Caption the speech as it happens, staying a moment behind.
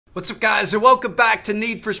What's up, guys, and welcome back to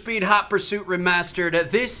Need for Speed Hot Pursuit Remastered.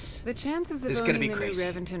 The chances of owning the new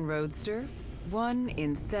Revington Roadster? 1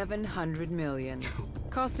 in 700 million.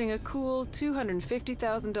 Costing a cool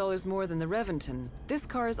 $250,000 more than the Revington, this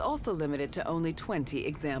car is also limited to only 20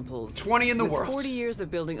 examples. 20 in the world. With 40 years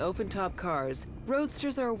of building open-top cars,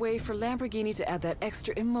 Roadsters are a way for Lamborghini to add that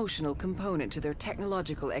extra emotional component to their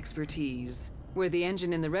technological expertise. Where the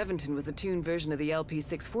engine in the Revington was a tuned version of the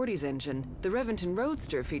LP640's engine, the Revington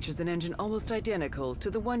Roadster features an engine almost identical to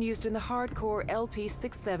the one used in the hardcore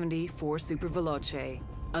LP670 4 Super Veloce.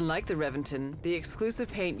 Unlike the Revington, the exclusive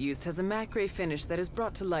paint used has a matte gray finish that is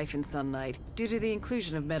brought to life in sunlight due to the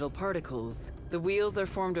inclusion of metal particles. The wheels are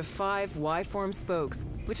formed of 5 Y-form spokes,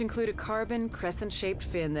 which include a carbon crescent-shaped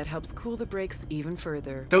fin that helps cool the brakes even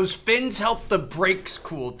further. Those fins help the brakes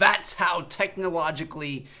cool. That's how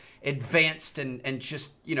technologically advanced and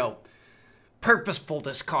just, you know, purposeful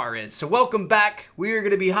this car is. So welcome back. We are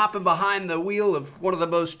going to be hopping behind the wheel of one of the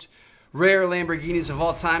most rare Lamborghinis of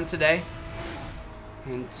all time today.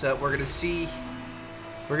 And we're going to see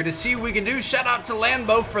what we can do. Shout out to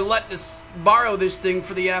Lambo for letting us borrow this thing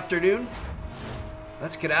for the afternoon.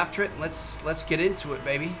 Let's get after it. Let's get into it,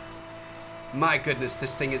 baby. My goodness,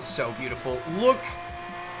 this thing is so beautiful. Look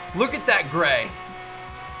at that gray.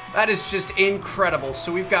 That is just incredible.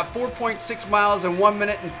 So we've got 4.6 miles in 1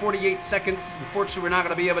 minute and 48 seconds. Unfortunately, we're not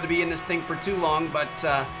going to be able to be in this thing for too long, but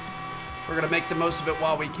we're going to make the most of it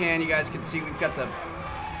while we can. You guys can see we've got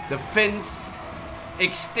the fins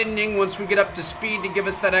extending once we get up to speed to give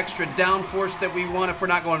us that extra downforce that we want. If we're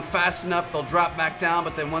not going fast enough, they'll drop back down,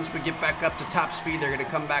 but then once we get back up to top speed, they're going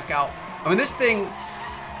to come back out. I mean, this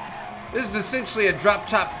is essentially a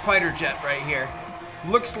drop-top fighter jet right here.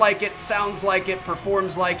 Looks like it, sounds like it,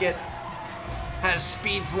 performs like it, has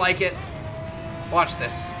speeds like it. Watch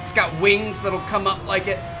this. It's got wings that'll come up like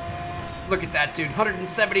it. Look at that, dude.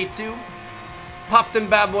 172. Pop them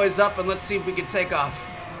bad boys up and let's see if we can take off.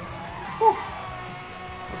 Whew.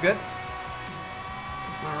 We're good.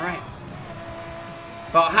 All right.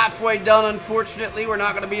 About halfway done, unfortunately. We're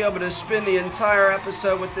not going to be able to spin the entire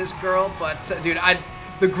episode with this girl, but dude,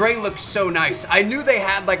 the gray looks so nice. I knew they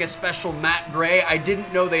had like a special matte gray. I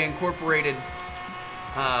didn't know they incorporated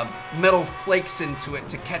metal flakes into it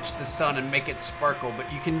to catch the sun and make it sparkle.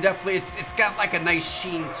 But you can definitely, it's got like a nice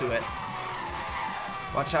sheen to it.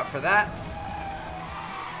 Watch out for that.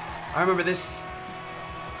 I remember this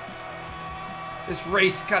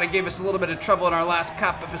race kind of gave us a little bit of trouble in our last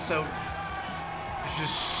cop episode. There's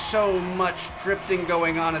just so much drifting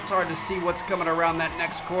going on. It's hard to see what's coming around that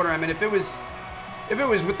next corner. I mean, if it was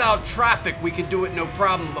without traffic, we could do it no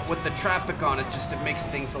problem, but with the traffic on it, it makes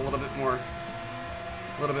things a little bit more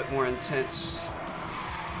intense.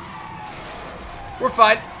 We're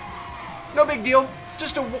fine. No big deal.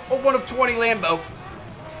 Just a 1 of 20 Lambo.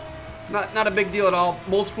 Not a big deal at all.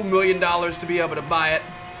 Multiple $1 million to be able to buy it.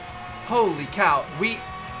 Holy cow. We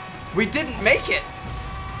didn't make it.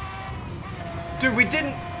 Dude, we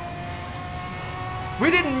didn't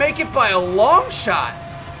make it by a long shot.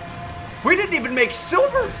 We didn't even make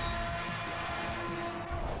silver.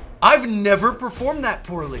 I've never performed that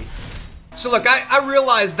poorly. So look, I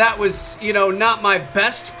realized that was, you know, not my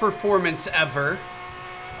best performance ever.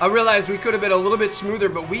 I realized we could have been a little bit smoother,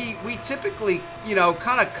 but we typically, you know,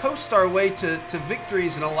 kind of coast our way to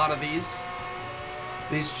victories in a lot of these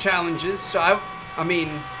challenges. So I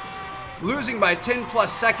mean, losing by 10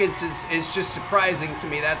 plus seconds is just surprising to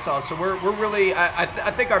me, that's all. So we're really,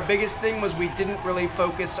 I think our biggest thing was we didn't really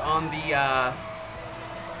focus on the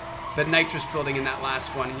nitrous building in that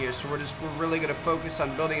last one here. So we're really going to focus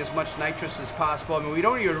on building as much nitrous as possible. I mean, we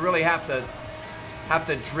don't even really have to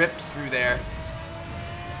drift through there.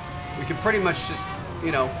 We can pretty much just,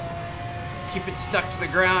 you know, keep it stuck to the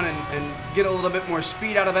ground and get a little bit more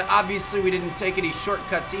speed out of it. Obviously, we didn't take any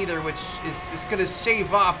shortcuts either, which is going to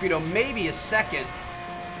shave off, you know, maybe a second.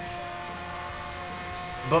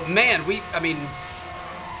 But man, I mean,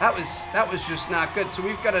 that was just not good. So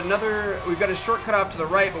we've got a shortcut off to the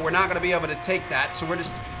right, but we're not going to be able to take that. So we're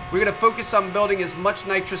going to focus on building as much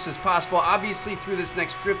nitrous as possible. Obviously, through this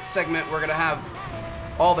next drift segment, we're going to have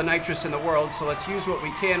all the nitrous in the world. So let's use what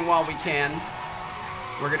we can while we can.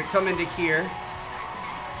 We're going to come into here,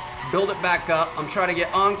 build it back up. I'm trying to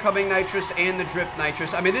get oncoming nitrous and the drift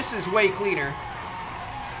nitrous. I mean, this is way cleaner.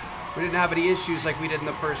 We didn't have any issues like we did in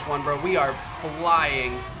the first one, bro. We are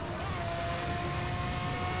flying.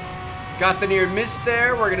 Got the near miss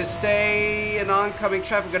there. We're going to stay in oncoming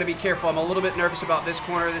traffic. We're going to be careful. I'm a little bit nervous about this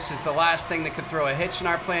corner. This is the last thing that could throw a hitch in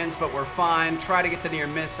our plans, but we're fine. Try to get the near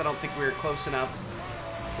miss. I don't think we were close enough.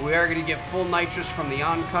 We are going to get full nitrous from the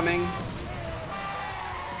oncoming.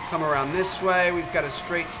 Come around this way. We've got a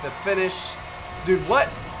straight to the finish. Dude, what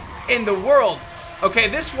in the world? Okay,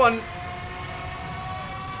 this one,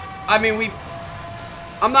 I mean,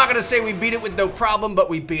 I'm not going to say we beat it with no problem, but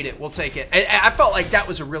we beat it. We'll take it. I felt like that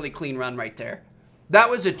was a really clean run right there. That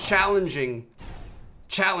was a challenging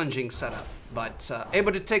setup. But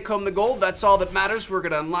able to take home the gold, that's all that matters. We're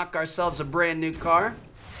going to unlock ourselves a brand new car.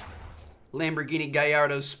 Lamborghini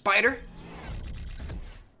Gallardo Spider.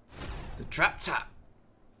 The drop top.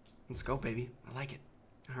 Let's go, baby. I like it.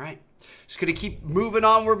 All right. Just going to keep moving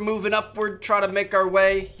onward, moving upward, try to make our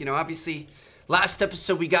way. You know, obviously, last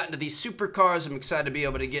episode we got into these supercars. I'm excited to be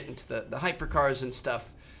able to get into the hypercars and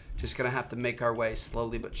stuff. Just going to have to make our way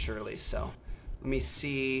slowly but surely. So, let me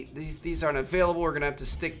see. These aren't available. We're going to have to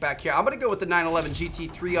stick back here. I'm going to go with the 911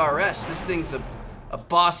 GT3 RS. This thing's a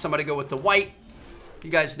boss. I'm going to go with the white. You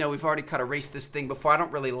guys know we've already kind of raced this thing before. I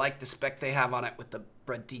don't really like the spec they have on it with the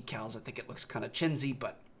red decals. I think it looks kind of chinsy,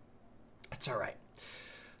 but that's all right.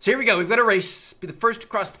 So here we go. We've got a race. Be the first to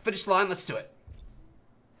cross the finish line. Let's do it.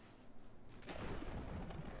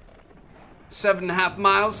 7.5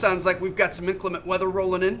 miles. Sounds like we've got some inclement weather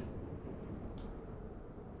rolling in.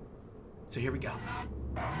 So here we go.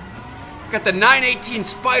 Got the 918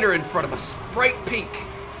 Spider in front of us. Bright pink.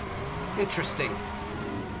 Interesting.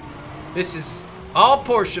 This is all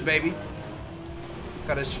Porsche, baby.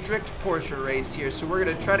 Got a strict Porsche race here. So we're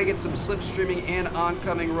going to try to get some slipstreaming and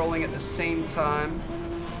oncoming rolling at the same time.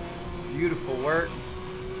 Beautiful work.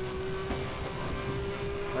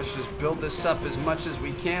 Let's just build this up as much as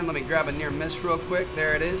we can. Let me grab a near miss real quick.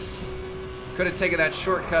 There it is. Could have taken that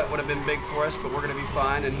shortcut, would have been big for us, but we're going to be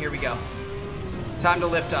fine. And here we go. Time to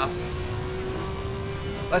lift off.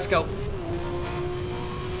 Let's go.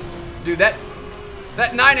 Dude, that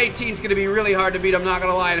 918 is going to be really hard to beat, I'm not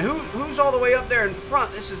going to lie. And who's all the way up there in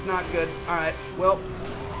front? This is not good. All right, well,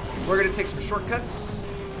 we're going to take some shortcuts.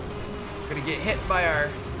 Going to get hit by our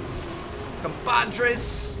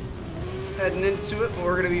compadres heading into it, but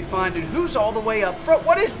we're going to be fine. Dude, who's all the way up front?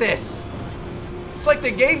 What is this? It's like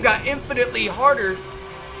the game got infinitely harder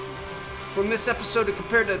from this episode to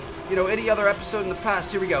compared to, you know, any other episode in the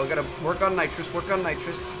past. Here we go. We got to work on nitrous, work on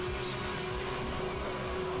nitrous.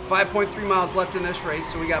 5.3 miles left in this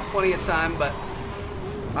race, so we got plenty of time, but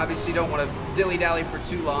obviously don't want to dilly-dally for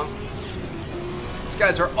too long. These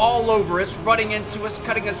guys are all over us, running into us,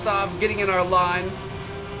 cutting us off, getting in our line.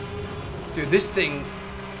 Dude, this thing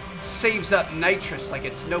saves up nitrous like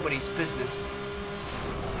it's nobody's business.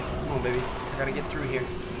 Come on, baby. I gotta get through here.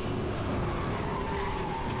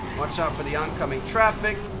 Watch out for the oncoming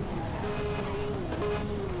traffic.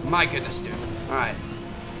 My goodness, dude. Alright.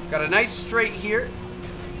 Got a nice straight here.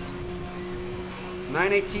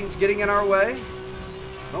 918's getting in our way.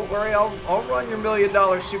 Don't worry, I'll run your $1 million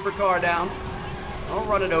supercar down. I'll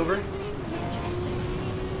run it over.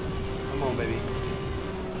 Come on, baby.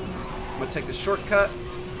 I'm gonna take the shortcut.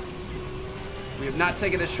 We have not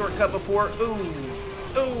taken this shortcut before. Ooh.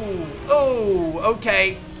 Ooh. Ooh.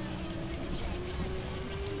 Okay.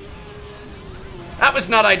 That was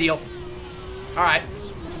not ideal. Alright.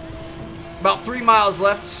 About 3 miles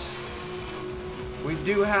left. We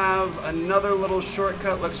do have another little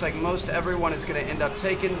shortcut. Looks like most everyone is going to end up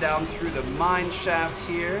taking down through the mine shaft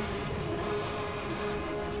here.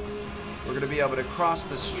 We're going to be able to cross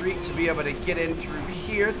the street to be able to get in through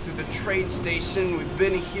here, through the train station. We've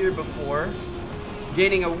been here before.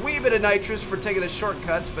 Gaining a wee bit of nitrous for taking the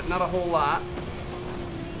shortcuts, but not a whole lot.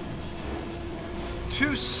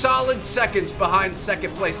 2 solid seconds behind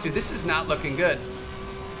second place. Dude, this is not looking good.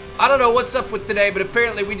 I don't know what's up with today, but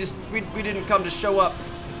apparently we didn't come to show up.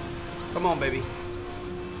 Come on, baby.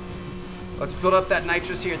 Let's build up that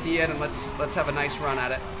nitrous here at the end, and let's have a nice run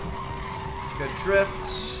at it. Good drift.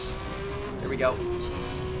 Here we go.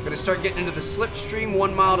 Gonna start getting into the slipstream.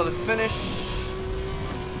 1 mile to the finish.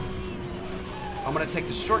 I'm gonna take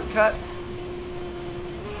the shortcut.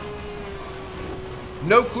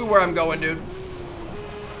 No clue where I'm going, dude.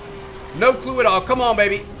 No clue at all. Come on,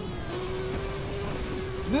 baby.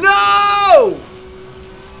 No!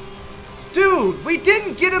 Dude, we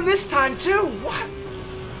didn't get him this time, too. What?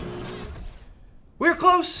 We're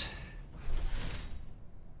close.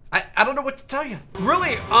 I don't know what to tell you.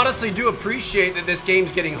 Really, honestly, do appreciate that this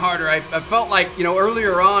game's getting harder. I felt like, you know,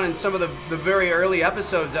 earlier on in some of the very early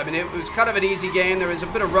episodes, I mean, it was kind of an easy game. There was a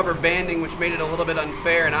bit of rubber banding, which made it a little bit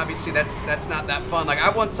unfair, and obviously that's not that fun. Like, I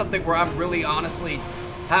want something where I'm really honestly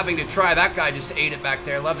having to try. That guy just ate it back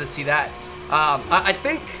there. Love to see that. I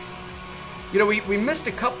think, you know, we missed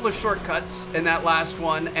a couple of shortcuts in that last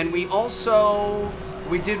one, and we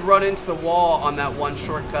did run into the wall on that one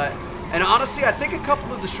shortcut. And honestly, I think a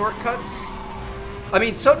couple of the shortcuts I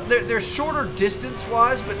mean, they're shorter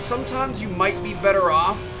distance-wise, but sometimes you might be better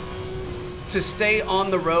off to stay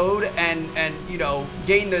on the road and you know,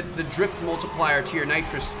 gain the drift multiplier to your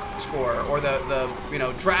nitrous score, or the you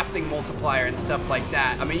know, drafting multiplier and stuff like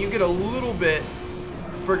that. I mean, you get a little bit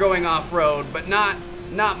for going off-road, but not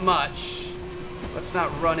much. Let's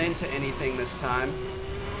not run into anything this time.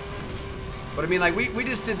 But I mean, like, we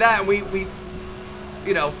just did that, and we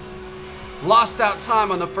you know, lost out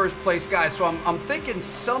time on the first place guys. So I'm thinking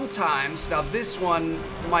sometimes, now this one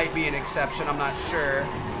might be an exception, I'm not sure.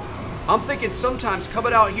 I'm thinking sometimes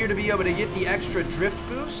coming out here to be able to get the extra drift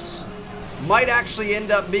boosts might actually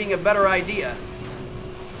end up being a better idea.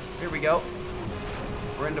 Here we go.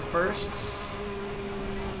 We're into first.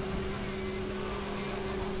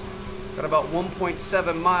 Got about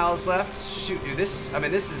 1.7 miles left. Shoot, dude, this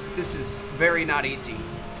is very not easy.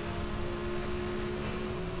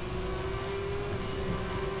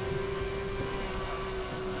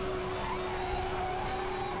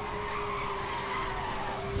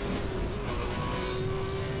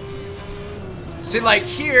 See, like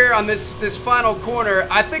here on this final corner,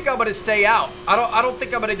 I think I'm gonna stay out. I don't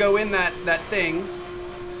think I'm gonna go in that thing.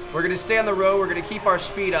 We're gonna stay on the road. We're gonna keep our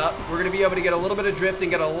speed up. We're gonna be able to get a little bit of drift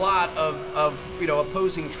and get a lot of you know,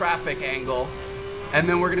 opposing traffic angle, and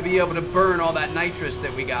then we're gonna be able to burn all that nitrous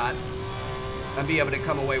that we got and be able to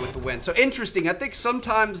come away with the win. So interesting. I think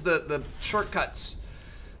sometimes the shortcuts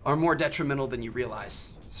are more detrimental than you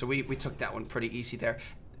realize. So we took that one pretty easy there.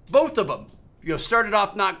 Both of them, you know, started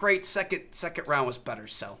off not great. Second round was better.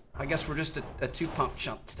 So I guess we're just a two-pump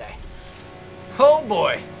chump today. Oh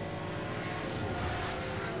boy.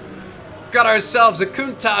 We've got ourselves a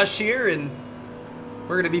Countach here, and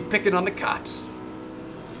we're gonna be picking on the cops.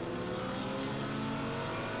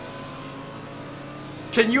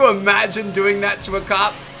 Can you imagine doing that to a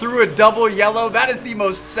cop through a double yellow? That is the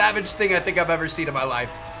most savage thing I think I've ever seen in my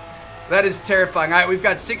life. That is terrifying. All right, we've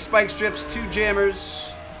got 6 spike strips, 2 jammers.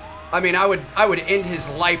 I mean, I would end his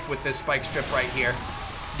life with this spike strip right here.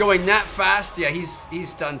 Going that fast, yeah,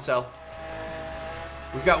 he's done so.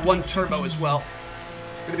 We've got 1 turbo as well.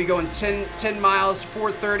 Gonna be going 10 miles,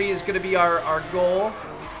 430 is gonna be our goal.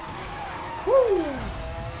 Woo!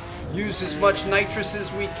 Use as much nitrous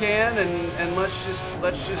as we can, and let's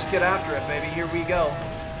just get after it, baby. Here we go.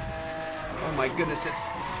 Oh my goodness, it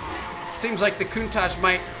seems like the Countach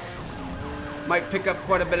might pick up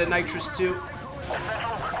quite a bit of nitrous too.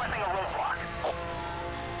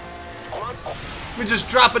 We just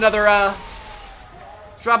drop another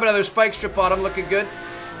spike strip on him, looking good.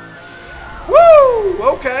 Woo!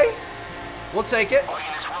 Okay, we'll take it.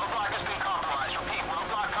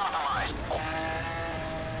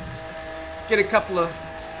 Get a couple of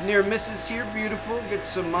near misses here, beautiful. Get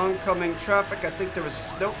some oncoming traffic. I think there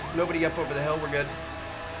was, nope, nobody up over the hill. We're good.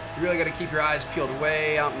 You really got to keep your eyes peeled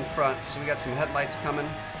way out in front. So we got some headlights coming.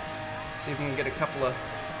 See if we can get a couple of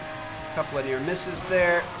near misses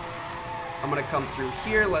there. I'm gonna come through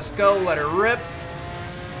here. Let's go. Let her rip.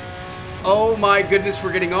 Oh my goodness,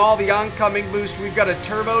 we're getting all the oncoming boost. We've got a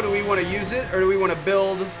turbo. Do we want to use it, or do we want to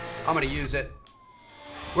build? I'm gonna use it.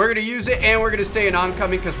 We're gonna use it, and we're gonna stay in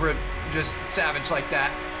oncoming because we're just savage like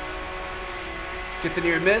that. Get the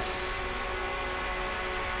near miss.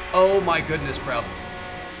 Oh my goodness, bro. All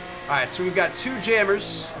right, so we've got 2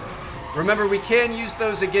 jammers. Remember, we can use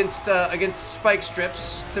those against spike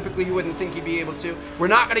strips. Typically, you wouldn't think you'd be able to. We're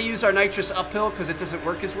not going to use our nitrous uphill because it doesn't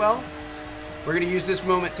work as well. We're going to use this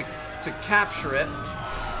moment to capture it.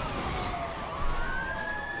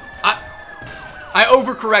 I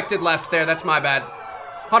overcorrected left there. That's my bad.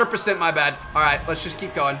 100% my bad. All right, let's just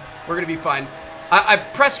keep going. We're going to be fine. I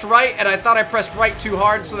pressed right, and I thought I pressed right too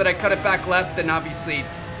hard so that I cut it back left, and obviously,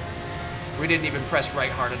 we didn't even press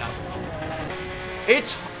right hard enough.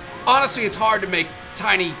 Honestly, it's hard to make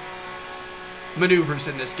tiny maneuvers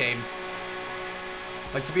in this game.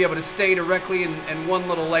 Like, to be able to stay directly in one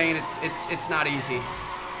little lane, it's not easy.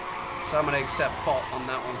 So I'm gonna accept fault on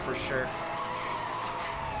that one for sure.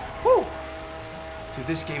 Woo! Dude,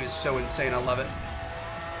 this game is so insane. I love it.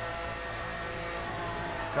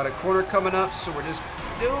 Got a corner coming up, so we're just...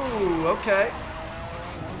 Ooh, okay.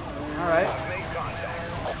 All right.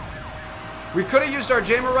 We could have used our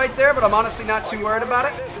jammer right there, but I'm honestly not too worried about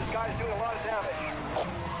it.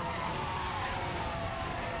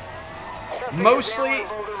 Mostly...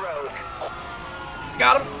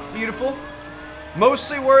 Got him. Beautiful.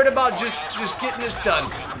 Mostly worried about just getting this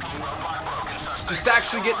done. Just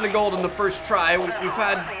actually getting the gold in the first try. We've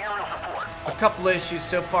had a couple issues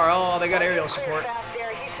so far. Oh, they got aerial support.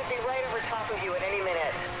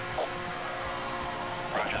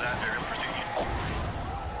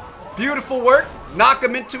 Beautiful work. Knock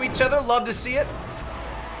them into each other. Love to see it.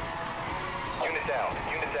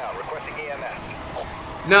 Unit down. Requesting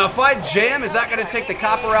EMS. Now, if I jam, is that going to take the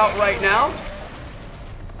copper out right now?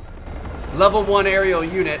 Level 1 aerial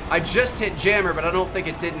unit. I just hit jammer, but I don't think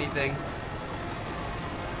it did anything.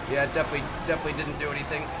 Yeah, it definitely didn't do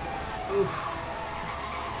anything. Oof.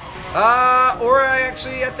 Or I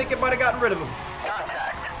think it might have gotten rid of him.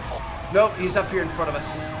 Contact. Nope, he's up here in front of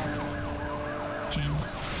us.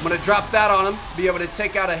 I'm gonna drop that on him, be able to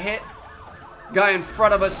take out a hit. Guy in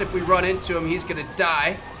front of us, if we run into him, he's gonna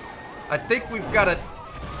die. I think we've got a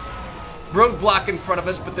roadblock in front of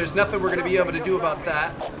us, but there's nothing we're gonna be able to do about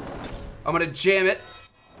that. I'm gonna jam it.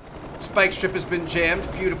 Spike strip has been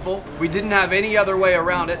jammed, beautiful. We didn't have any other way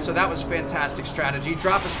around it, so that was fantastic strategy.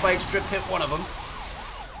 Drop a spike strip, hit one of them.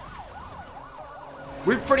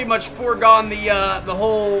 We've pretty much foregone the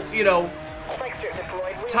whole, you know,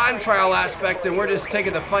 time trial aspect, and we're just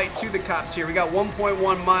taking the fight to the cops here. We got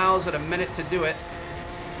 1.1 miles and a minute to do it.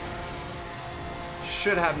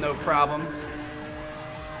 Should have no problem.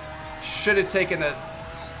 Should have taken the...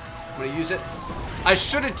 I'm going to use it. I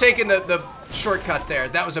should have taken the shortcut there.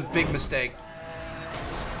 That was a big mistake.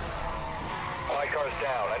 My car's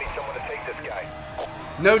down. I need someone to take this guy.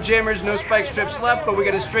 No jammers, no spike strips left, but we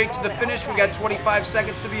got it straight to the finish. We got 25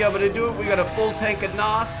 seconds to be able to do it. We got a full tank of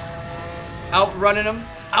NOS. Outrunning them,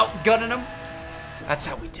 outgunning them. That's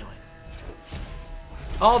how we do it.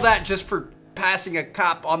 All that just for passing a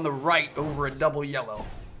cop on the right over a double yellow.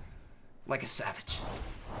 Like a savage.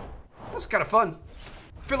 That was kind of fun.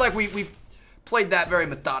 I feel like we played that very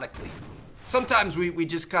methodically. Sometimes we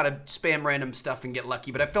just kind of spam random stuff and get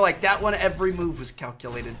lucky, but I feel like that one, every move was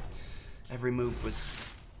calculated. Every move was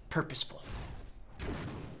purposeful.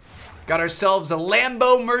 Got ourselves a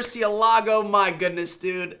Lambo Murcielago. My goodness,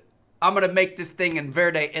 dude. I'm going to make this thing in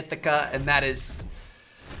Verde Ithaca, and that is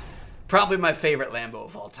probably my favorite Lambo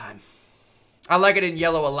of all time. I like it in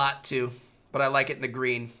yellow a lot, too, but I like it in the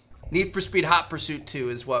green. Need for Speed Hot Pursuit 2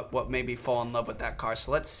 is what made me fall in love with that car.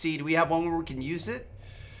 So let's see. Do we have one where we can use it?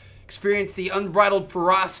 Experience the unbridled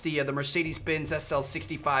ferocity of the Mercedes-Benz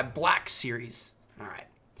SL65 Black Series. All right.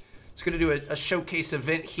 It's going to do a showcase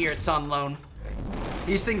event here. It's on loan.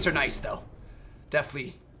 These things are nice, though.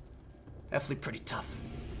 Definitely pretty tough.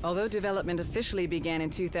 Although development officially began in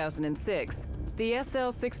 2006, the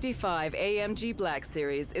SL65 AMG Black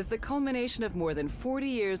Series is the culmination of more than 40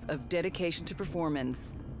 years of dedication to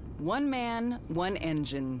performance. One man, one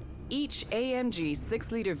engine. Each AMG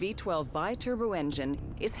 6-liter V12 bi-turbo engine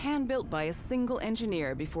is hand-built by a single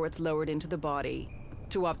engineer before it's lowered into the body.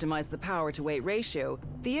 To optimize the power-to-weight ratio,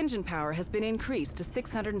 the engine power has been increased to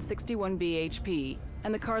 661 bhp,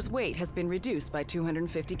 and the car's weight has been reduced by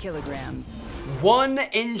 250 kilograms. One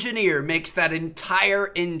engineer makes that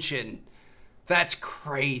entire engine. That's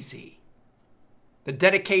crazy. The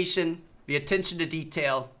dedication, the attention to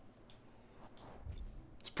detail,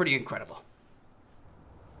 it's pretty incredible.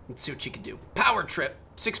 Let's see what you can do. Power trip,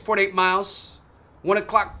 6.8 miles, 1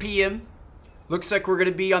 o'clock p.m. Looks like we're going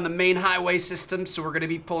to be on the main highway system, so we're going to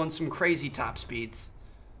be pulling some crazy top speeds.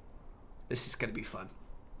 This is going to be fun.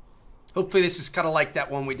 Hopefully this is kind of like that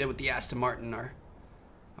one we did with the Aston Martin, our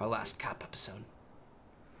last cop episode.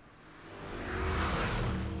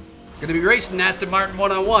 Going to be racing Aston Martin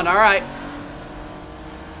one-on-one. All right.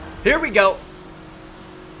 Here we go.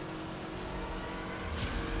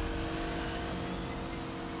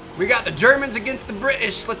 We got the Germans against the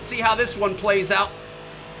British. Let's see how this one plays out.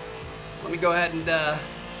 Let me go ahead and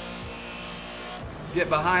get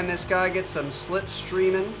behind this guy, get some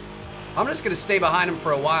slipstreaming. I'm just going to stay behind him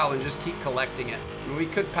for a while and just keep collecting it. I mean, we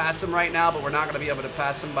could pass him right now, but we're not going to be able to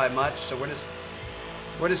pass him by much. So we're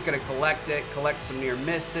just going to collect it, collect some near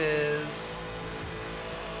misses.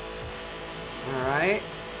 All right.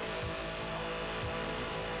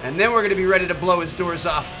 And then we're going to be ready to blow his doors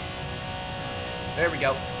off. There we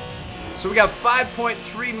go. So we got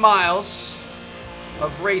 5.3 miles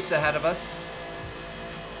of race ahead of us.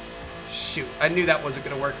 Shoot, I knew that wasn't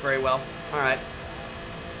going to work very well. All right.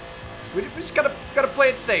 We just gotta play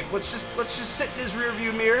it safe. Let's just sit in his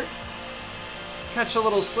rearview mirror, catch a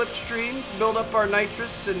little slipstream, build up our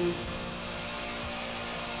nitrous, and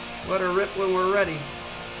let her rip when we're ready.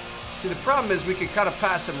 See, the problem is we could kind of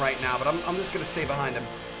pass him right now, but I'm just gonna stay behind him.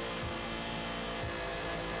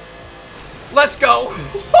 Let's go!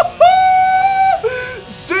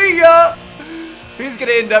 See ya! He's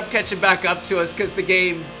gonna end up catching back up to us because the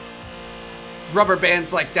game rubber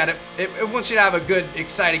bands like that. It wants you to have a good,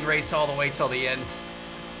 exciting race all the way till the end.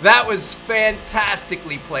 That was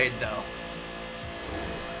fantastically played, though.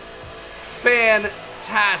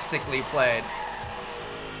 Fantastically played.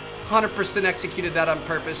 100% executed that on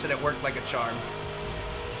purpose, and it worked like a charm.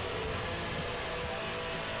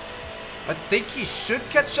 I think he should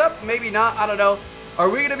catch up. Maybe not. I don't know. Are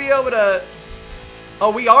we going to be able to...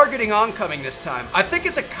 Oh, we are getting oncoming this time. I think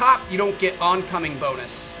as a cop, you don't get oncoming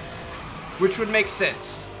bonus, which would make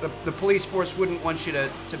sense. The police force wouldn't want you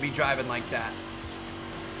to be driving like that.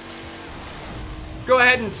 Go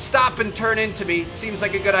ahead and stop and turn into me. Seems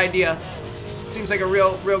like a good idea. Seems like a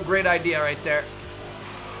real great idea right there.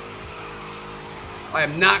 I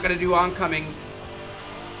am not going to do oncoming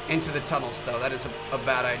into the tunnels, though. That is a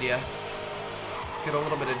bad idea. Get a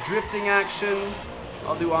little bit of drifting action.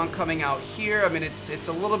 I'll do oncoming out here. I mean, it's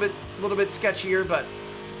a little bit sketchier, but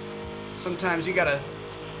sometimes you gotta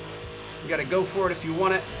go for it if you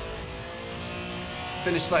want it.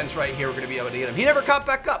 Finish line's right here. We're gonna be able to get him. He never caught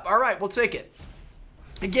back up. All right, we'll take it.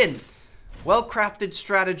 Again, well-crafted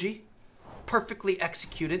strategy, perfectly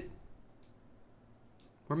executed.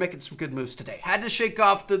 We're making some good moves today. Had to shake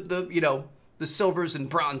off the silvers and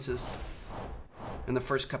bronzes in the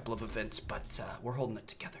first couple of events, but we're holding it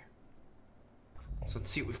together. So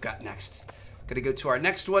let's see what we've got next. Gonna go to our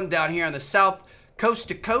next one down here on the south, coast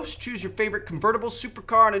to coast. Choose your favorite convertible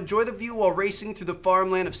supercar and enjoy the view while racing through the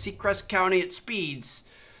farmland of Seacrest County at speeds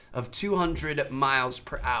of 200 miles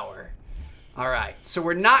per hour. All right, so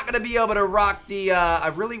we're not gonna be able to rock the, I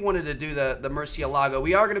really wanted to do the Murcielago.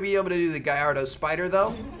 We are gonna be able to do the Gallardo Spider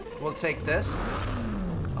though. We'll take this.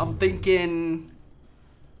 I'm thinking...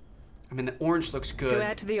 I mean, the orange looks good. To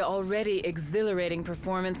add to the already exhilarating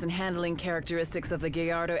performance and handling characteristics of the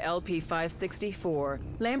Gallardo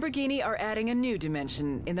LP564, Lamborghini are adding a new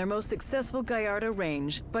dimension in their most successful Gallardo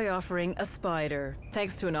range by offering a Spider.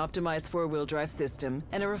 Thanks to an optimized four-wheel drive system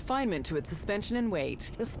and a refinement to its suspension and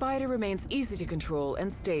weight, the Spider remains easy to control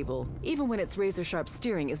and stable, even when its razor-sharp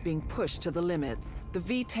steering is being pushed to the limits. The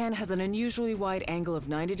V10 has an unusually wide angle of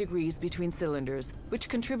 90 degrees between cylinders, which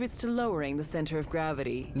contributes to lowering the center of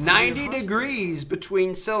gravity. 90 degrees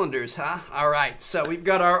between cylinders, huh? All right, so we've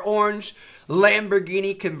got our orange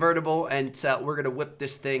Lamborghini convertible, and we're gonna whip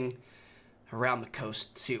this thing around the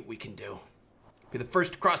coast, see what we can do. Be the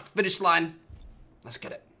first to cross the finish line. Let's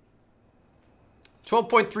get it.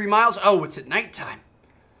 12.3 miles. Oh, it's at nighttime.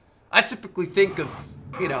 I typically think of,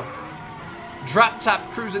 you know, drop top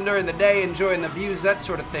cruising during the day, enjoying the views, that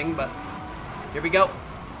sort of thing, but here we go.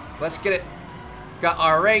 Let's get it. Got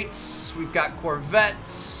R8s, we've got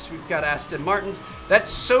Corvettes, we've got Aston Martins.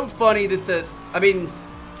 That's so funny that I mean,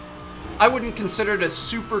 I wouldn't consider it a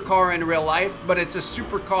supercar in real life, but it's a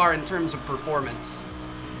supercar in terms of performance.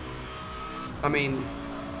 I mean,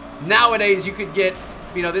 nowadays you could get,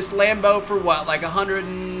 you know, this Lambo for what, like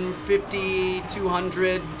 150,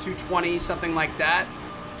 200, 220, something like that.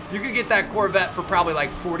 You could get that Corvette for probably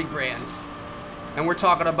like 40 grand. And we're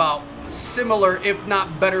talking about similar, if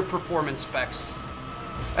not better, performance specs.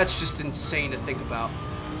 That's just insane to think about.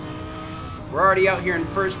 We're already out here in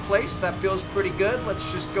first place. That feels pretty good. Let's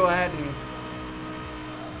just go ahead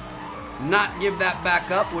and not give that back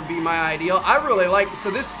up would be my ideal. I really like, so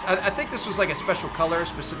this, I think this was like a special color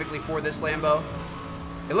specifically for this Lambo.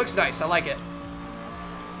 It looks nice. I like it.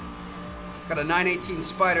 Got a 918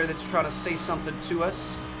 Spider that's trying to say something to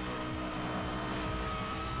us.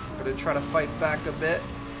 Gonna try to fight back a bit.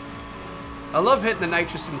 I love hitting the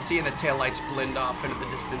nitrous and seeing the taillights blend off into the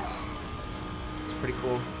distance. It's pretty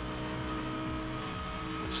cool.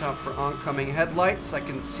 Watch out for oncoming headlights. I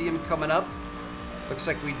can see them coming up. Looks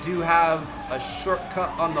like we do have a shortcut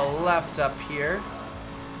on the left up here.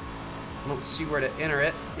 I don't see where to enter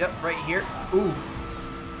it. Yep, right here. Ooh.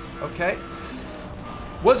 Okay.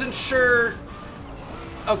 Wasn't sure.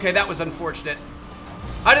 Okay, that was unfortunate.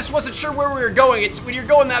 I just wasn't sure where we were going. It's when you're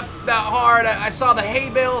going that hard. I saw the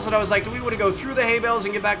hay bales and I was like, do we want to go through the hay bales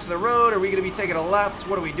and get back to the road? Are we going to be taking a left?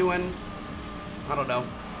 What are we doing? I don't know.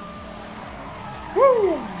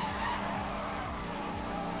 Woo!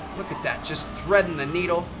 Look at that, just threading the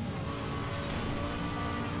needle.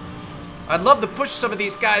 I'd love to push some of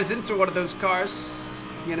these guys into one of those cars.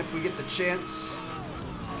 Again, if we get the chance.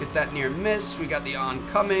 Get that near miss. We got the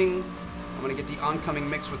oncoming. I'm going to get the oncoming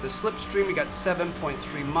mix with the slipstream. We got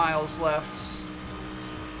 7.3 miles left.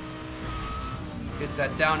 Hit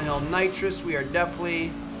that downhill nitrous. We are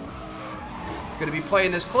definitely going to be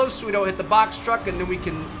playing this close so we don't hit the box truck, and then we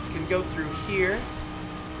can go through here.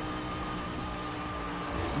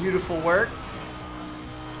 Beautiful work.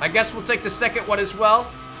 I guess we'll take the second one as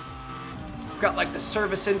well. Got like the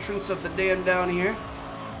service entrance of the dam down here.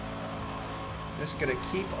 Just going to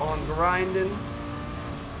keep on grinding.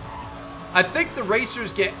 I think the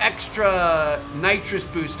racers get extra nitrous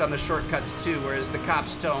boost on the shortcuts too, whereas the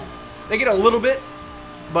cops don't. They get a little bit,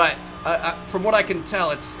 but from what I can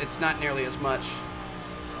tell, it's not nearly as much.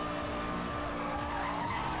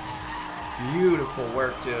 Beautiful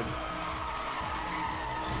work, dude.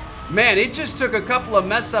 Man, it just took a couple of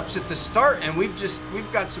mess ups at the start, and we've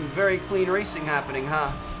got some very clean racing happening,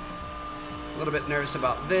 huh? A little bit nervous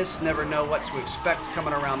about this. Never know what to expect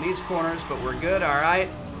coming around these corners, but we're good. All right.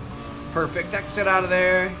 Perfect exit out of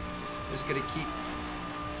there. Just gonna keep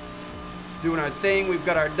doing our thing. We've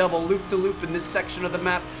got our double loop-to-loop in this section of the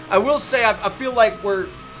map. I will say, I feel like I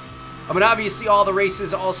mean, obviously all the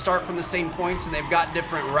races all start from the same points and they've got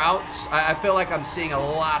different routes. I feel like I'm seeing a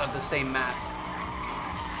lot of the same map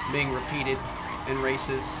being repeated in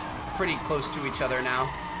races. Pretty close to each other now.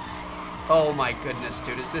 Oh my goodness,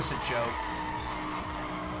 dude, is this a joke?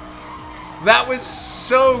 That was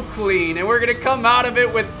so clean, and we're gonna come out of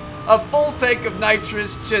it with a full tank of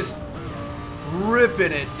nitrous, just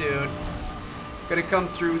ripping it, dude. Gonna come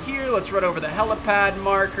through here. Let's run over the helipad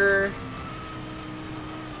marker.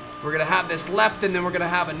 We're gonna have this left, and then we're gonna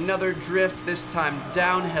have another drift, this time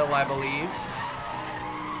downhill, I believe.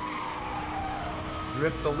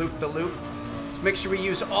 Drift the loop. Let's make sure we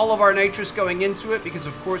use all of our nitrous going into it, because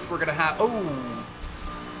of course we're gonna have, oh,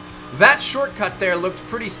 that shortcut there looked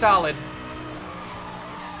pretty solid.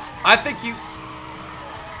 I think you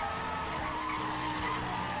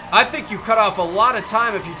cut off a lot of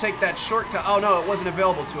time if you take that shortcut. Oh no, it wasn't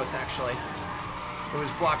available to us actually. It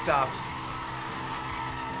was blocked off.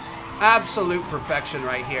 Absolute perfection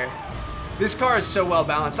right here. This car is so well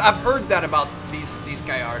balanced. I've heard that about these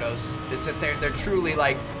Gallardos, is that they're truly,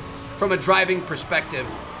 like, from a driving perspective,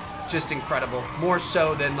 just incredible. More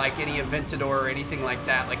so than like any Aventador or anything like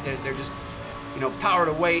that. Like they're just, you know, power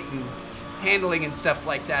to weight and handling and stuff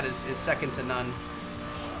like that is second to none.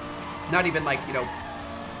 Not even like, you know,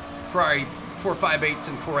 Ferrari 458s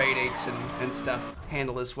and 488s and stuff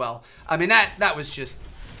handle as well. I mean, that was just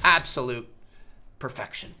absolute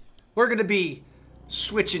perfection. We're gonna be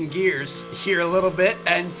switching gears here a little bit,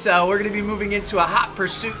 and we're gonna be moving into a hot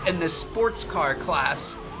pursuit in the sports car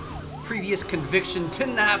class. Previous conviction,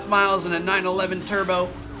 10.5 miles in a 911 turbo.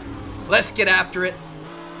 Let's get after it.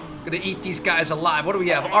 Gonna eat these guys alive. What do we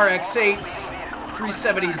have? RX-8s,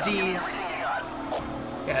 370Zs.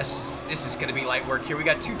 Yes, this is gonna be light work here. We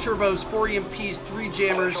got 2 turbos, 4 EMPs, 3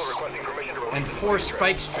 jammers, and 4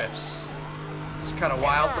 spike strips. It's kind of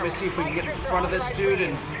wild. Let me see if we can get in front of this dude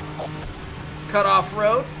and cut off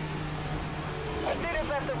road.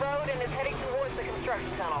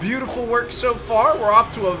 Beautiful work so far. We're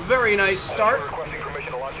off to a very nice start.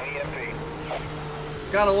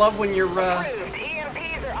 Gotta love when you're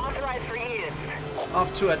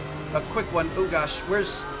off to a quick one. Oh gosh,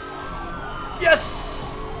 where's...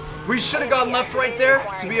 Yes! We should have gone left right there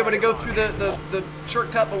to be able to go through the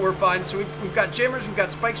shortcut, but we're fine. So we've got jammers, we've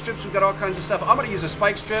got spike strips, we've got all kinds of stuff. I'm gonna use a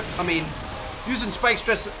spike strip. I mean, using spike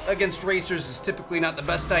strips against racers is typically not the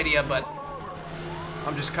best idea, but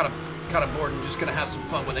I'm just kind of bored and just gonna have some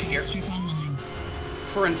fun with it here.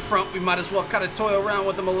 If we're in front, we might as well kind of toy around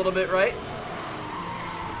with them a little bit, right?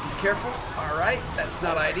 Be careful. All right, that's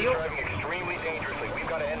not ideal.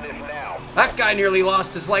 That guy nearly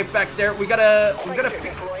lost his life back there. We gotta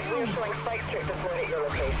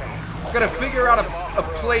figure out a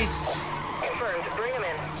place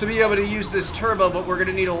to be able to use this turbo, but we're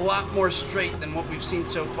gonna need a lot more straight than what we've seen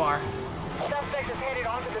so far. Suspect is headed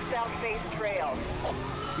onto the south face trail.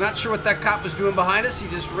 Not sure what that cop was doing behind us. He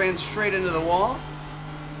just ran straight into the wall.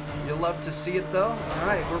 You'll love to see it though. All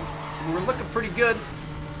right, we're looking pretty good.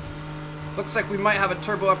 Looks like we might have a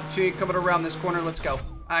turbo opportunity coming around this corner. Let's go.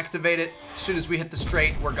 Activate it. As soon as we hit the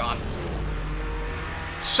straight, we're gone.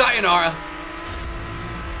 Sayonara.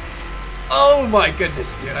 Oh my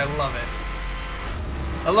goodness, dude. I love it.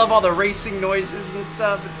 I love all the racing noises and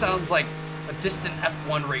stuff. It sounds like a distant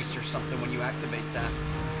F1 race or something when you activate that.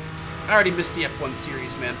 I already missed the F1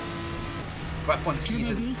 series, man. F1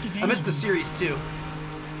 season. I missed the series too,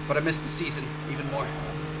 but I missed the season even more.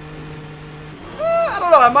 I don't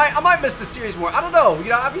know. I might miss the series more. I don't know. You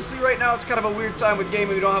know, obviously right now it's kind of a weird time with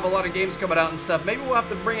gaming. We don't have a lot of games coming out and stuff. Maybe we'll have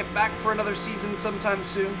to bring it back for another season sometime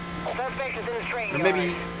soon. Or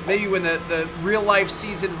maybe when the real life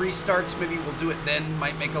season restarts, maybe we'll do it then.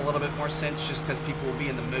 Might make a little bit more sense just because people will be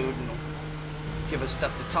in the mood and give us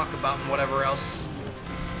stuff to talk about and whatever else.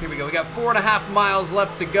 Here we go. We got 4.5 miles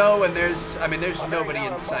left to go, and there's nobody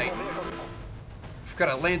in sight. We've got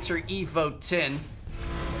a Lancer Evo 10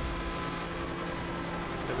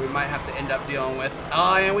 that we might have to end up dealing with.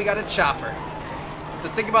 Oh, and we got a chopper. The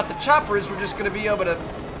thing about the chopper is we're just going to be able to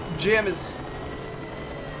jam his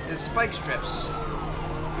spike strips.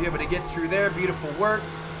 Be able to get through there. Beautiful work.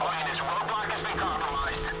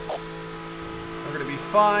 We're going to be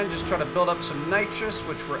fine. Just try to build up some nitrous,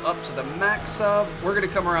 which we're up to the max of. We're going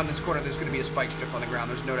to come around this corner. There's going to be a spike strip on the ground.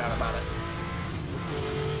 There's no doubt about it.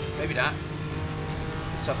 Maybe not.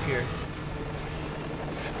 what's up here.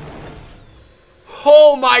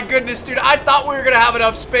 Oh my goodness, dude. I thought we were going to have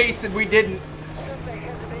enough space and we didn't.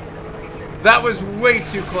 That was way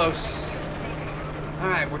too close.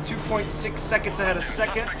 Alright, we're 2.6 seconds ahead of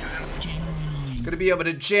second. Going to be able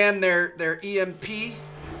to jam their EMP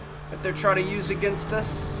that they're trying to use against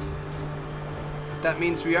us. That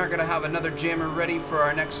means we aren't going to have another jammer ready for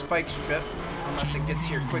our next spike strip. Unless it gets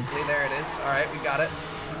here quickly. There it is. Alright, we got it.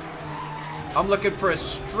 I'm looking for a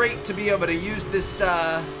straight to be able to use this,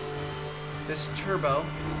 this turbo.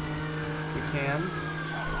 If we can.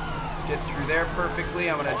 Get through there perfectly.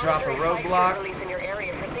 I'm going to drop a roadblock.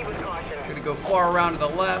 Going to go far around to the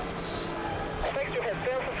left.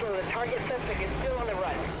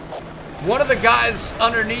 One of the guys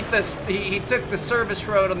underneath us, he took the service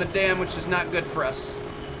road on the dam, which is not good for us.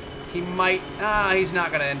 He might, he's not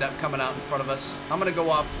going to end up coming out in front of us. I'm going to go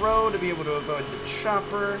off-road to be able to avoid the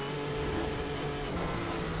chopper.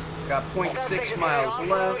 Got 0.6 miles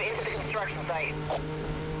left.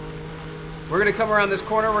 We're going to come around this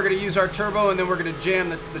corner. We're going to use our turbo, and then we're going to jam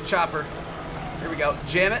the chopper. Here we go.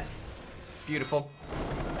 Jam it. Beautiful.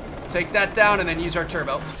 Take that down, and then use our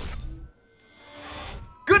turbo.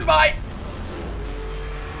 Goodbye.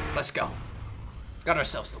 Let's go. Got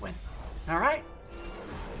ourselves the win. All right.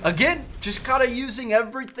 Again, just kind of using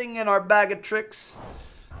everything in our bag of tricks.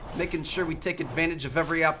 Making sure we take advantage of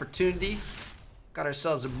every opportunity. Got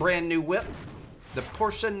ourselves a brand new whip. The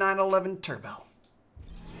Porsche 911 Turbo.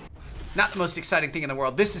 Not the most exciting thing in the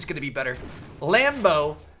world. This is going to be better.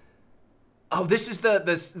 Lambo. Oh, this is the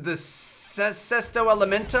Sesto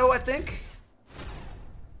Elemento, I think.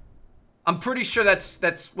 I'm pretty sure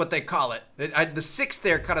that's what they call it. The 6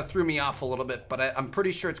 there kind of threw me off a little bit, but I'm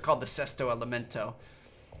pretty sure it's called the Sesto Elemento.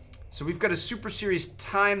 So we've got a Super Series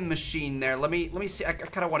time machine there. Let me see. I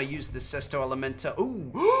kind of want to use the Sesto Elemento.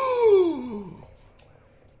 Ooh.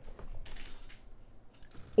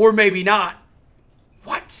 Or maybe not.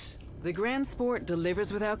 What? The Grand Sport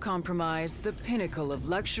delivers without compromise the pinnacle of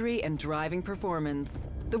luxury and driving performance.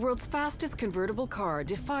 The world's fastest convertible car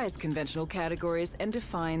defies conventional categories and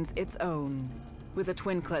defines its own. With a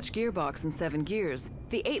twin-clutch gearbox and 7 gears,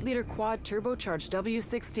 the 8-liter quad turbocharged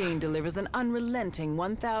W16 delivers an unrelenting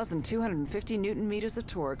 1,250 Newton-meters of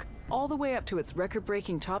torque, all the way up to its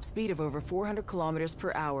record-breaking top speed of over 400 kilometers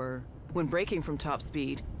per hour. When braking from top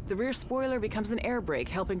speed, the rear spoiler becomes an air brake,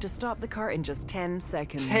 helping to stop the car in just 10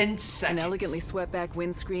 seconds. 10 seconds. An elegantly swept-back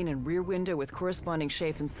windscreen and rear window with corresponding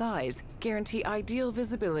shape and size guarantee ideal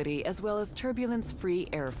visibility as well as turbulence-free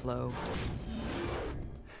airflow.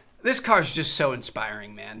 This car's just so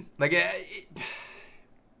inspiring, man. Like,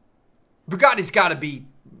 Bugatti's got to be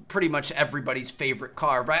pretty much everybody's favorite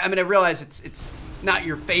car, right? I mean, I realize it's not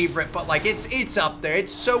your favorite, but like it's up there.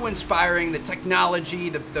 It's so inspiring. The technology,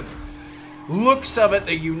 the looks of it,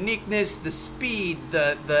 the uniqueness, the speed,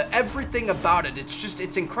 the everything about it.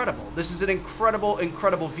 It's incredible. This is an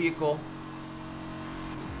incredible vehicle.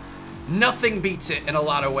 Nothing beats it in a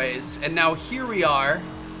lot of ways. And now here we are.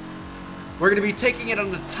 We're going to be taking it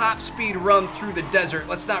on a top speed run through the desert.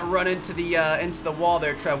 Let's not run into the wall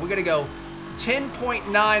there, Trev. We're going to go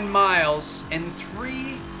 10.9 miles in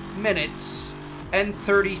 3 minutes and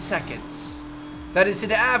 30 seconds. That is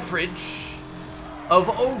an average of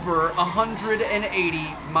over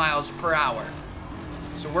 180 miles per hour.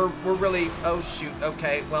 So we're really, oh shoot,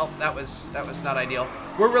 okay, well that was not ideal.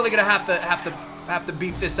 We're really gonna have to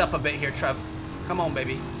beef this up a bit here, Trev. Come on,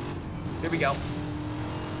 baby. Here we go.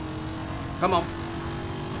 Come on.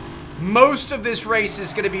 Most of this race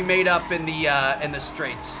is gonna be made up in the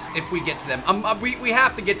straights if we get to them. We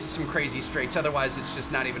have to get to some crazy straights, otherwise it's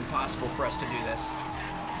just not even possible for us to do this.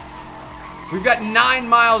 We've got 9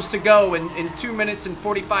 miles to go in 2 minutes and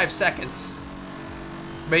 45 seconds.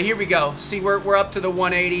 But here we go. See, we're up to the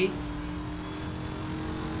 180.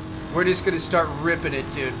 We're just gonna start ripping it,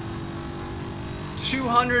 dude.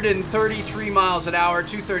 233 miles an hour,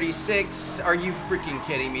 236. Are you freaking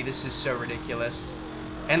kidding me? This is so ridiculous.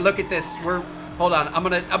 And look at this. Hold on. I'm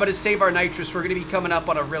gonna save our nitrous. We're gonna be coming up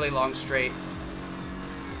on a really long straight.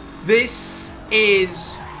 This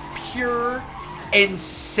is pure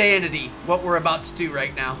insanity, what we're about to do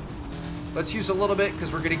right now. Let's use a little bit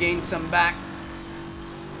because we're going to gain some back.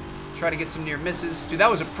 Try to get some near misses. Dude,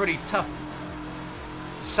 that was a pretty tough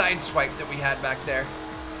side swipe that we had back there.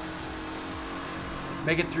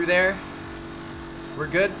 Make it through there. We're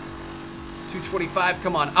good. 225.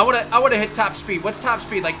 Come on. I want to hit top speed. What's top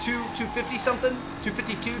speed? Like 250 something?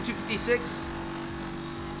 252, 256?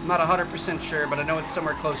 I'm not 100% sure, but I know it's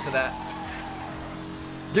somewhere close to that.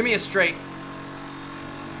 Give me a straight.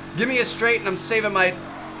 Give me a straight, and I'm saving my...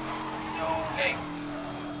 Okay.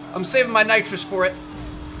 I'm saving my nitrous for it.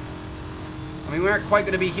 I mean, we aren't quite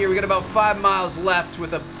going to be here. We got about 5 miles left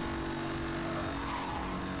with a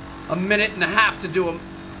minute and a half to do them.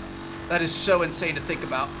 That is so insane to think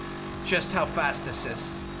about just how fast this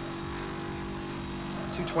is.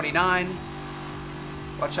 229.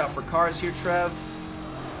 Watch out for cars here, Trev.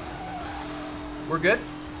 We're good.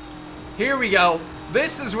 Here we go.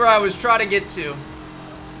 This is where I was trying to get to.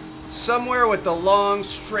 Somewhere with the long,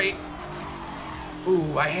 straight.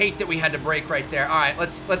 Ooh, I hate that we had to brake right there. All right,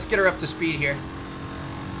 let's get her up to speed here.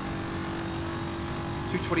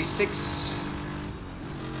 226.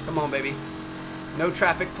 Come on, baby. No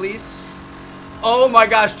traffic, please. Oh my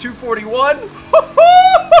gosh, 241. What?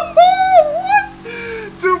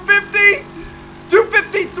 250.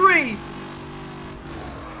 253.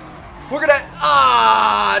 We're gonna,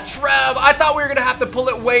 Trev, I thought we were gonna have to pull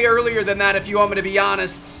it way earlier than that, if you want me to be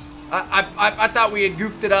honest. I thought we had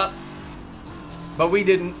goofed it up, but we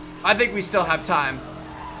didn't. I think we still have time.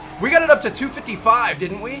 We got it up to 255,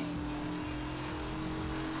 didn't we?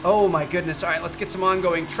 Oh my goodness. All right, let's get some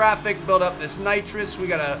ongoing traffic, build up this nitrous. We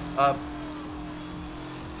got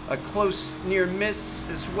a close near miss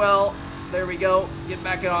as well. There we go. Get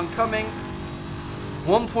back in oncoming.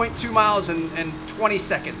 1.2 miles in 20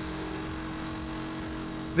 seconds.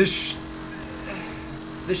 This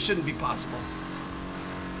shouldn't be possible.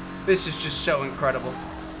 This is just so incredible.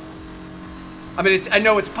 I mean, I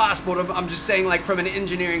know it's possible. I'm just saying, like, from an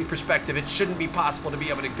engineering perspective, it shouldn't be possible to be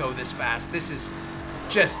able to go this fast. This is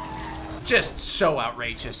just so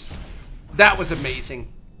outrageous. That was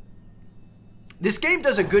amazing. This game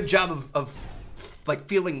does a good job of like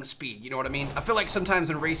feeling the speed, you know what I mean? I feel like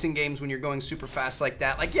sometimes in racing games when you're going super fast like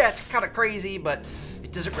that, like, yeah, it's kind of crazy, but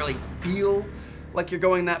it doesn't really feel like you're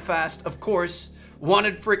going that fast. Of course,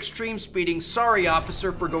 wanted for extreme speeding. Sorry,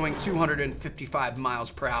 officer, for going 255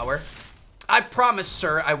 miles per hour. I promise,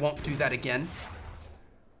 sir, I won't do that again.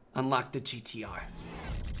 Unlock the GTR.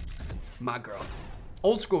 My girl.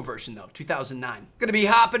 Old school version though, 2009. Gonna be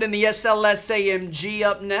hopping in the SLS AMG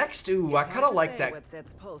up next. Ooh, I kind of like that. What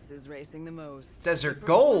sets pulses racing the most. Desert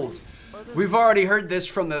Gold. We've already heard this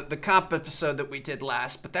from the comp episode that we did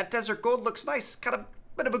last, but that Desert Gold looks nice. Kind of a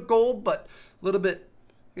bit of a gold, but a little bit,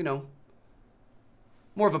 you know,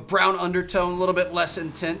 more of a brown undertone, a little bit less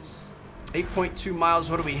intense. 8.2 miles.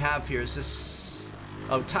 What do we have here? Is this,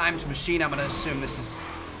 oh, timed machine? I'm gonna assume this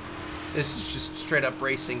is just straight up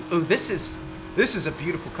racing. Ooh, this is a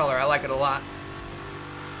beautiful color. I like it a lot.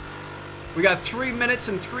 We got 3 minutes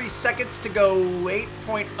and 3 seconds to go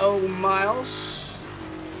 8.0 miles.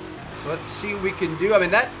 So let's see what we can do. I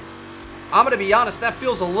mean, I'm going to be honest, that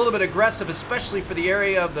feels a little bit aggressive, especially for the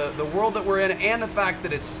area of the world that we're in and the fact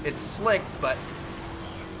that it's slick, but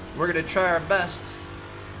we're going to try our best.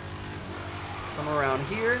 Come around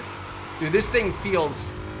here. Dude, this thing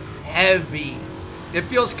feels heavy. It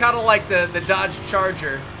feels kind of like the Dodge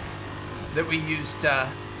Charger that we used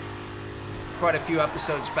quite a few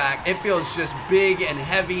episodes back. It feels just big and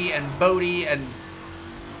heavy and boaty, and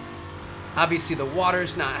obviously the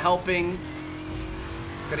water's not helping.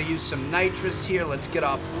 Gonna use some nitrous here. Let's get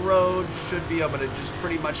off road. Should be able to just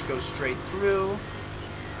pretty much go straight through.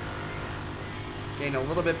 Gain a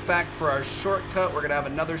little bit back for our shortcut. We're gonna have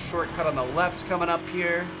another shortcut on the left coming up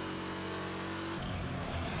here.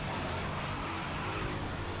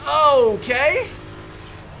 Okay.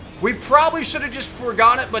 We probably should have just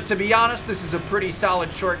forgone it, but to be honest, this is a pretty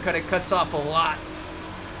solid shortcut. It cuts off a lot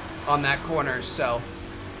on that corner, so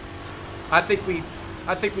I think we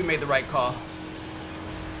made the right call.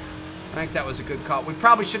 I think that was a good call. We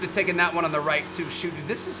probably should have taken that one on the right too. Shoot,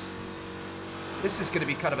 this is going to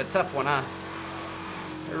be kind of a tough one, huh?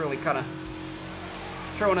 They're really kind of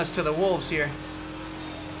throwing us to the wolves here.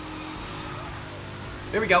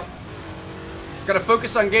 There we go. Gotta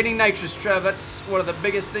focus on gaining nitrous, Trev. That's one of the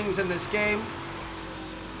biggest things in this game.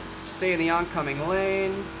 Stay in the oncoming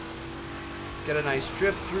lane. Get a nice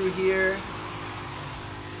drift through here.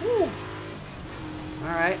 Woo!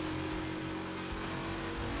 Alright.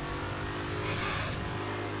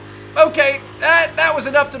 Okay, that was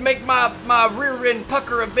enough to make my rear end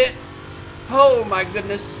pucker a bit. Oh my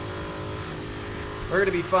goodness. We're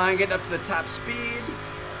gonna be fine, getting up to the top speed.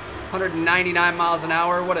 199 miles an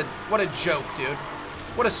hour. What a joke, dude.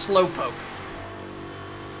 What a slowpoke.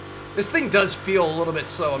 This thing does feel a little bit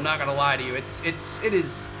slow, I'm not gonna lie to you. It is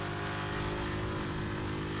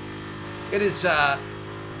I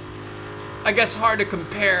guess hard to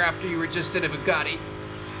compare after you were just in a Bugatti.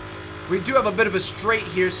 We do have a bit of a straight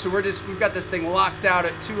here, so we've got this thing locked out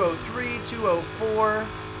at 203, 204,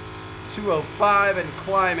 205 and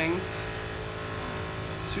climbing.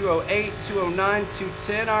 208, 209,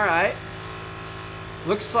 210, all right.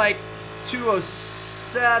 Looks like 206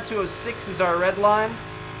 206 is our red line.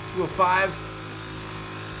 205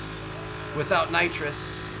 without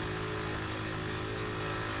nitrous.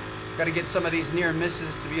 Got to get some of these near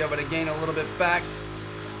misses to be able to gain a little bit back.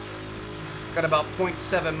 Got about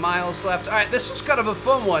 0.7 miles left. All right, this was kind of a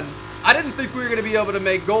fun one. I didn't think we were going to be able to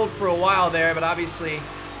make gold for a while there, but obviously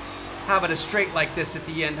having a straight like this at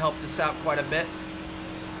the end helped us out quite a bit.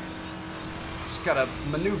 Just got to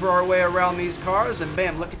maneuver our way around these cars, and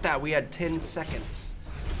bam, look at that. We had 10 seconds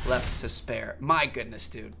left to spare. My goodness,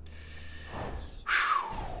 dude.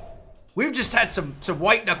 We've just had some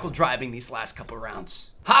white knuckle driving these last couple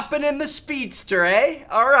rounds. Hopping in the speedster, eh?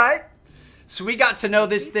 All right. So we got to know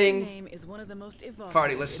this thing. I've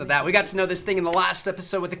already listened to that. We got to know this thing in the last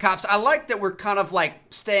episode with the cops. I like that we're kind of like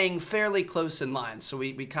staying fairly close in line, so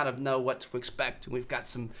we kind of know what to expect, and we've got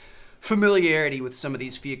some familiarity with some of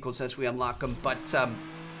these vehicles as we unlock them. But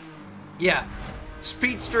yeah,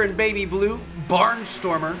 Speedster and Baby Blue,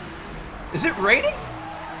 Barnstormer. Is it raining?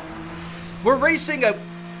 We're racing a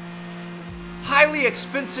highly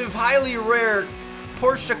expensive, highly rare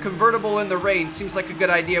Porsche convertible in the rain. Seems like a good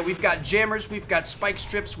idea. We've got jammers, we've got spike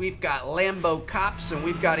strips, we've got Lambo cops, and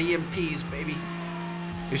we've got EMPs, baby.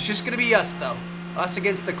 It's just gonna be us, though. Us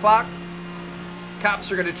against the clock.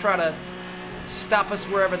 Cops are gonna try to stop us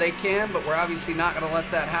wherever they can, but we're obviously not gonna let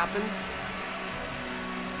that happen.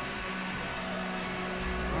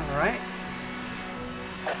 All right.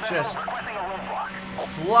 Just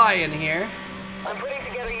flying here. I'm putting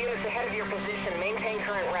together units ahead of your position. Maintain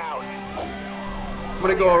current route. I'm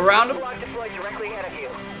gonna go around them. Block deployed directly ahead of you.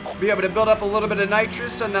 Be able to build up a little bit of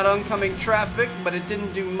nitrous on that oncoming traffic, but it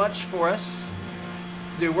didn't do much for us.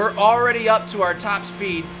 Dude, we're already up to our top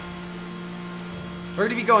speed. We're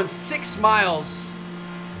gonna be going 6 miles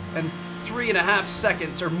in 3.5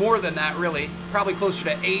 seconds, or more than that, really. Probably closer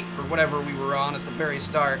to 8 or whatever we were on at the very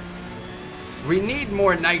start. We need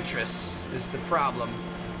more nitrous is the problem.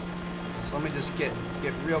 So let me just get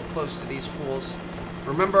real close to these fools.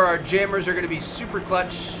 Remember, our jammers are going to be super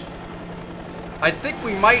clutch. I think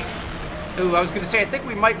we might... Ooh, I was going to say, I think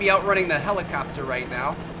we might be outrunning the helicopter right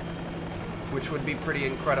now, which would be pretty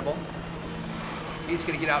incredible. He's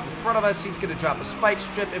going to get out in front of us. He's going to drop a spike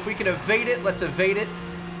strip. If we can evade it, let's evade it.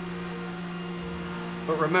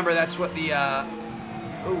 But remember, that's what the...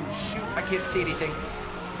 Oh, shoot. I can't see anything.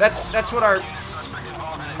 That's what our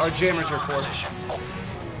jammers are for.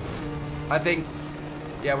 I think...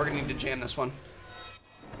 Yeah, we're going to need to jam this one.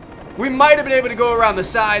 We might have been able to go around the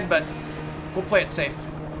side, but we'll play it safe.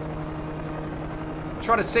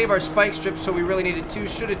 Try to save our spike strips, so we really needed to.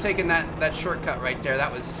 Should have taken that shortcut right there.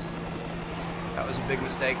 That was a big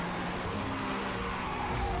mistake.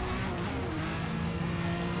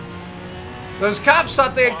 Those cops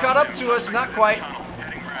thought they had caught up to us. Not quite.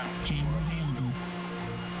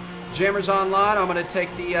 Jammer's online. I'm going to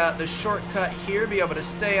take the shortcut here. Be able to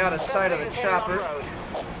stay out of sight of the chopper.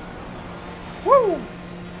 Woo!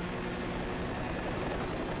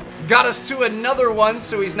 Got us to another one,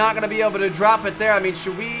 so he's not going to be able to drop it there. I mean,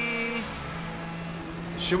 should we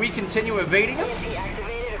continue evading him?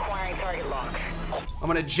 I'm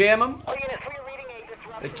going to jam him.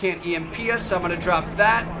 They can't EMP us, so I'm going to drop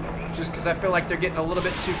that. Just because I feel like they're getting a little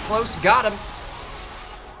bit too close. Got him.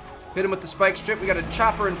 Hit him with the spike strip. We got a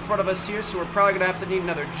chopper in front of us here, so we're probably going to have to need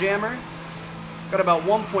another jammer. Got about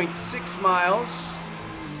 1.6 miles.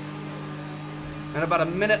 And about a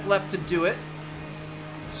minute left to do it.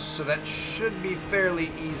 So that should be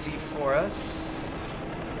fairly easy for us.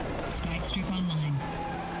 Spike strip online.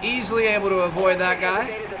 Easily able to avoid that guy.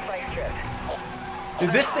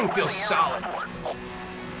 Dude, this thing feels solid.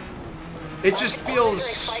 It just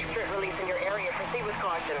feels...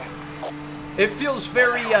 It feels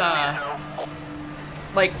very,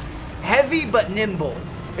 like, heavy but nimble.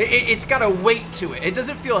 It's got a weight to it. It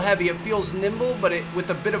doesn't feel heavy. It feels nimble, but with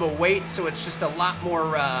a bit of a weight, so it's just a lot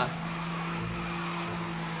more,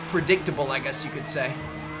 predictable, I guess you could say.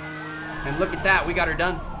 And look at that. We got her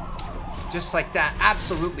done. Just like that.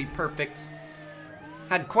 Absolutely perfect.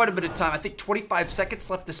 Had quite a bit of time. I think 25 seconds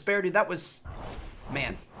left to spare. Dude, that was...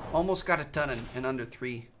 Man, almost got it done in under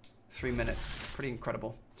 3 minutes. Pretty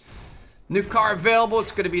incredible. New car available.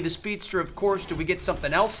 It's going to be the Speedster, of course. Do we get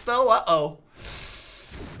something else, though? Uh-oh.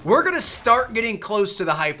 We're going to start getting close to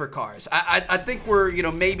the hypercars. I think we're, you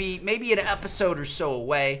know, maybe an episode or so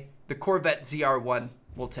away. The Corvette ZR1.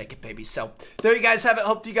 We'll take it, baby. So, there you guys have it.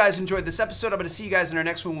 Hope you guys enjoyed this episode. I'm going to see you guys in our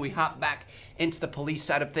next one when we hop back into the police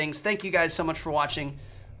side of things. Thank you guys so much for watching.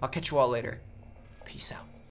 I'll catch you all later. Peace out.